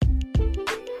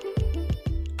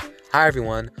Hi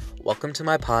everyone, welcome to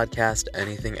my podcast,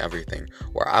 Anything Everything,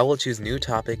 where I will choose new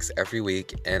topics every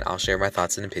week and I'll share my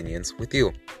thoughts and opinions with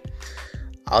you.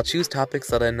 I'll choose topics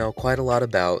that I know quite a lot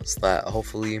about so that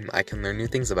hopefully I can learn new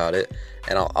things about it,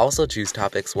 and I'll also choose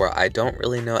topics where I don't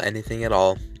really know anything at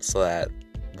all so that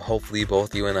hopefully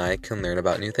both you and I can learn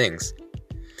about new things.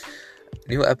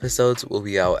 New episodes will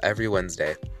be out every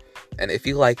Wednesday, and if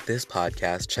you like this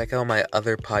podcast, check out my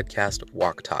other podcast,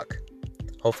 Walk Talk.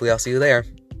 Hopefully I'll see you there.